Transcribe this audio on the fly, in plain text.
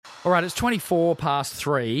All right, it's 24 past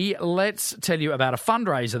 3. Let's tell you about a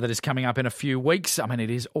fundraiser that is coming up in a few weeks. I mean,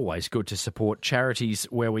 it is always good to support charities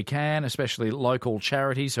where we can, especially local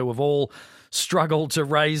charities who have all struggled to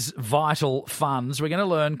raise vital funds. We're going to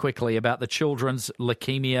learn quickly about the Children's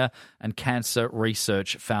Leukemia and Cancer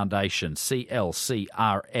Research Foundation,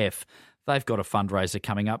 CLCRF. They've got a fundraiser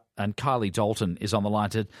coming up, and Kylie Dalton is on the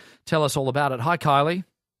line to tell us all about it. Hi, Kylie.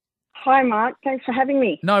 Hi, Mark. Thanks for having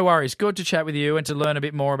me. No worries. Good to chat with you and to learn a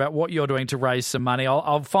bit more about what you're doing to raise some money.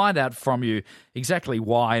 I'll find out from you exactly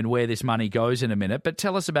why and where this money goes in a minute, but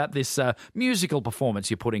tell us about this musical performance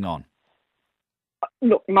you're putting on.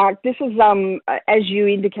 Look, Mark, this is, as you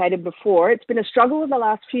indicated before, it's been a struggle in the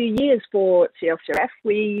last few years for CLCRF.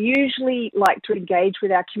 We usually like to engage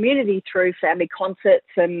with our community through family concerts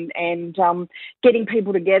and getting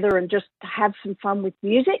people together and just have some fun with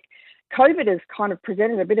music. COVID has kind of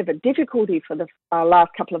presented a bit of a difficulty for the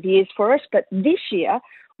last couple of years for us, but this year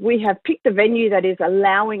we have picked a venue that is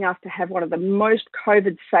allowing us to have one of the most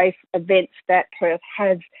COVID-safe events that Perth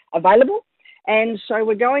has available. And so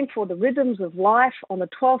we're going for the Rhythms of Life on the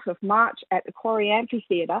 12th of March at the Quarry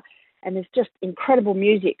Amphitheatre, and there's just incredible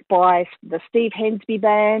music by the Steve Hensby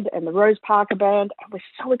Band and the Rose Parker Band, and we're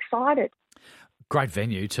so excited. Great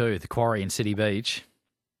venue too, the Quarry in City Beach.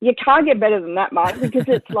 You can't get better than that, Mark, because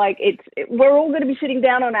it's like we're all going to be sitting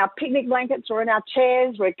down on our picnic blankets or in our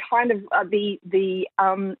chairs. We're kind of the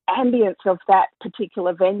ambience of that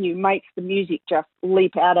particular venue makes the music just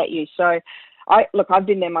leap out at you. So, I've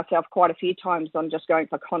been there myself quite a few times on just going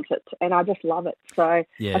for concerts, and I just love it. So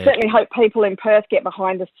yeah. I certainly hope people in Perth get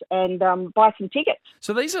behind us and buy some tickets.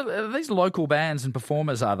 So these local bands and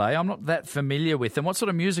performers, are they? I'm not that familiar with them. What sort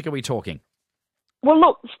of music are we talking? Well,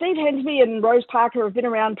 look, Steve Hensby and Rose Parker have been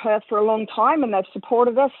around Perth for a long time, and they've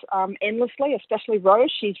supported us endlessly, especially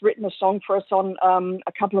Rose. She's written a song for us on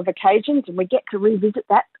a couple of occasions, and we get to revisit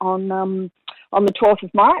that on the 12th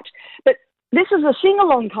of March. But this is a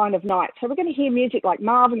sing-along kind of night, so we're going to hear music like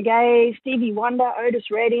Marvin Gaye, Stevie Wonder,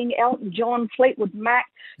 Otis Redding, Elton John, Fleetwood Mac,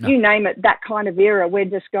 you name it, that kind of era. We're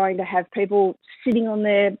just going to have people sitting on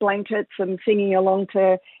their blankets and singing along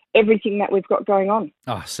to everything that we've got going on.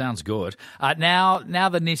 Oh, sounds good. Now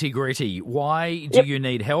the nitty-gritty. Why do you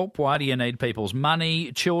need help? Why do you need people's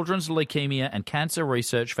money? Children's Leukemia and Cancer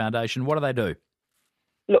Research Foundation, what do they do?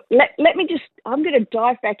 Look, let me just, I'm going to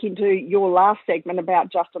dive back into your last segment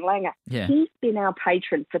about Justin Langer. Yeah. He's been our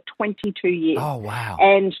patron for 22 years. Oh, wow.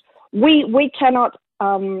 And we cannot,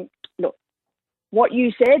 look, what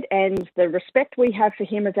you said and the respect we have for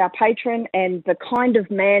him as our patron and the kind of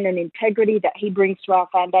man and integrity that he brings to our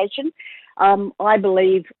foundation, I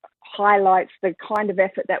believe highlights the kind of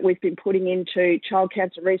effort that we've been putting into child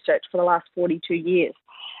cancer research for the last 42 years.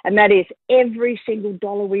 And that is every single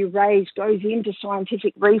dollar we raise goes into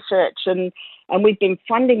scientific research. And we've been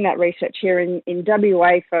funding that research here in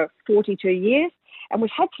WA for 42 years. And we've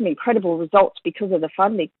had some incredible results because of the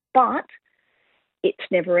funding. But it's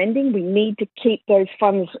never ending. We need to keep those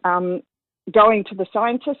funds going to the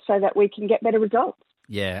scientists so that we can get better results.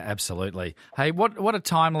 Yeah, absolutely. Hey, what a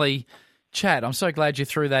timely chat. I'm so glad you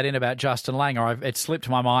threw that in about Justin Langer. It slipped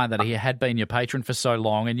my mind that he had been your patron for so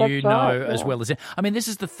long, and you know as well as... I mean, this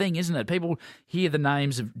is the thing, isn't it? People hear the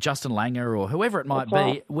names of Justin Langer or whoever it might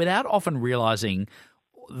be without often realising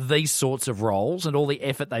these sorts of roles and all the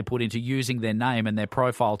effort they put into using their name and their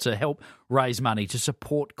profile to help raise money, to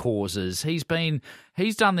support causes. He's done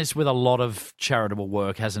this with a lot of charitable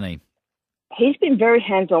work, hasn't he? He's been very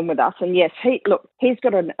hands-on with us, and yes, he's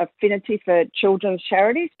got an affinity for children's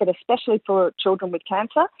charities, but especially for children with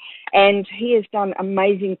cancer, and he has done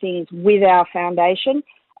amazing things with our foundation,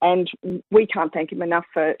 and we can't thank him enough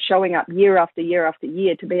for showing up year after year after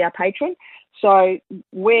year to be our patron. So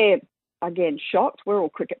we're, again, shocked. We're all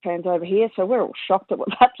cricket fans over here, so we're all shocked at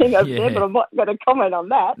what's happening over there, but I'm not going to comment on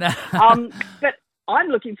that. But I'm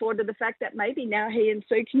looking forward to the fact that maybe now he and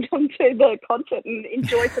Sue can come to the concert and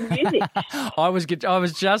enjoy some music. I was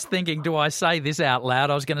just thinking, do I say this out loud?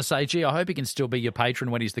 I was going to say, gee, I hope he can still be your patron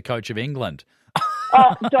when he's the coach of England.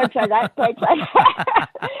 Oh, don't say that. Don't say that.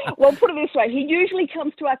 Well, put it this way. He usually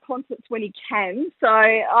comes to our concerts when he can. So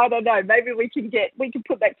I don't know. Maybe we can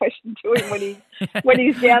put that question to him when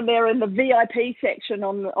he's down there in the VIP section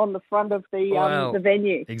on the front of the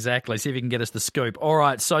venue. Exactly. See if you can get us the scoop. All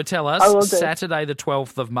right. So tell us, Saturday the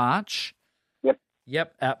 12th of March.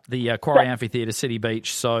 Yep, at the Quarry Amphitheatre, City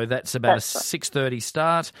Beach. So that's about a 6:30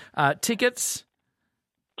 start. Tickets?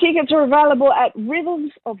 Tickets are available at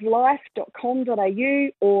rhythmsoflife.com.au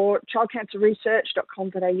or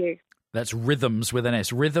childcancerresearch.com.au. That's rhythms with an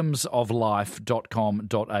S,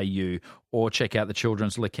 rhythmsoflife.com.au, or check out the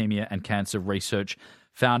Children's Leukemia and Cancer Research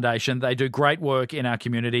Foundation. They do great work in our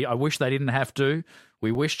community. I wish they didn't have to.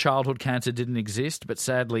 We wish childhood cancer didn't exist, but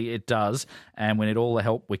sadly it does. And we need all the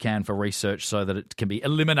help we can for research so that it can be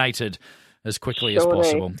eliminated as quickly as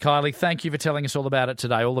possible. Kylie, thank you for telling us all about it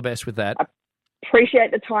today. All the best with that. Appreciate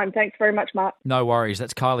the time. Thanks very much, Mark. No worries.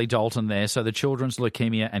 That's Kylie Dalton there. So the Children's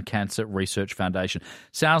Leukemia and Cancer Research Foundation.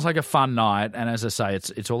 Sounds like a fun night. And as I say,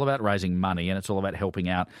 it's all about raising money and it's all about helping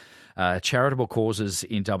out charitable causes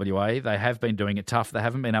in WA. They have been doing it tough. They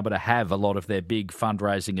haven't been able to have a lot of their big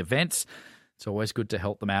fundraising events. It's always good to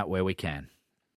help them out where we can.